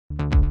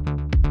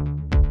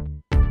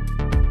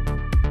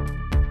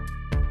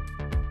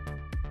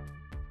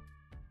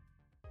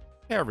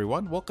Hey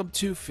everyone, welcome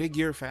to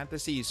Figure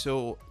Fantasy.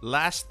 So,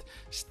 last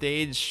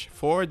stage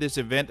for this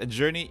event, a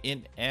journey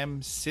in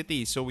M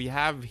City. So, we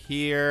have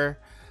here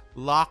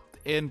locked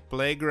in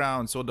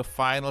playground. So, the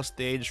final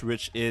stage,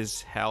 which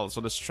is hell. So,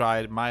 let's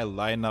try my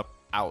lineup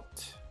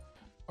out.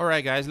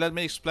 Alright, guys, let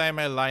me explain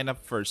my lineup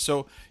first.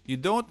 So, you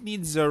don't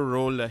need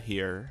Zarola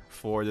here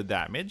for the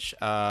damage.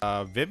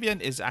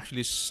 Vivian is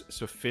actually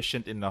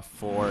sufficient enough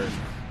for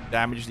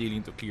damage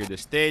dealing to clear the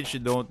stage. You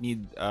don't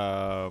need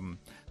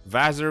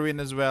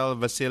Vazarin as well,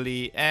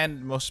 Vasily,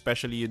 and most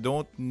especially, you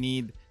don't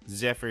need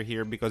Zephyr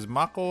here because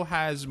Mako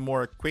has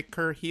more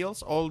quicker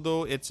heals,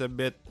 although it's a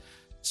bit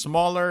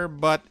smaller,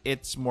 but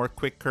it's more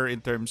quicker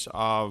in terms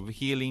of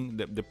healing,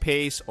 the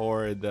pace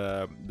or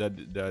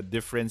the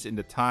difference in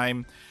the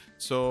time.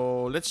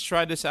 So let's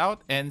try this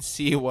out and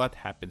see what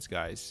happens,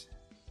 guys.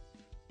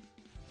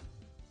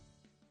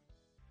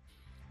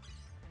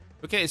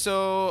 Okay,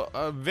 so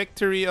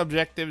victory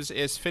objectives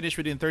is finish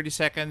within 30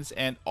 seconds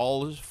and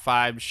all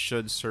 5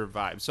 should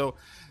survive. So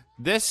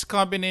this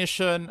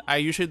combination, I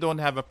usually don't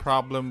have a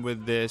problem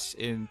with this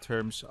in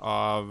terms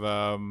of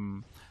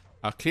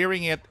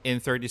clearing it in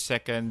 30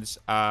 seconds.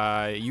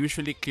 I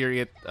usually clear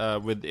it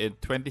within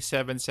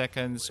 27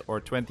 seconds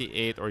or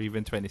 28 or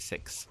even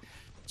 26.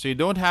 So you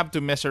don't have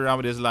to mess around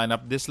with this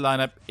lineup. This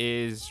lineup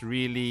is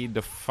really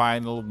the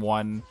final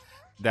one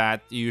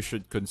that you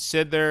should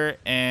consider,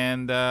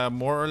 and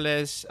more or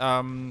less,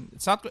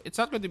 it's not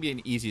going to be an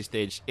easy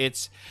stage.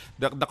 It's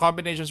the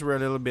combinations were a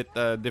little bit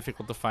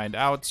difficult to find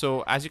out.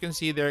 So as you can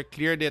see there,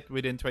 cleared it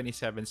within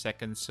 27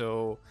 seconds.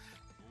 So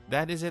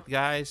that is it,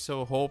 guys.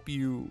 So hope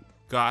you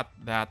got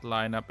that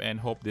lineup and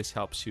hope this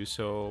helps you.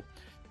 So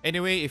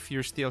anyway, if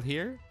you're still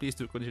here, please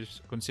do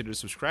consider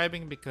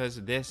subscribing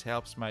because this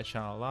helps my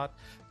channel a lot.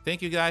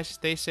 Thank you, guys.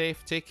 Stay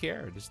safe. Take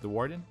care. This is the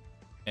Warden,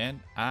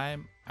 and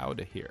I'm out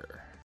of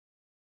here.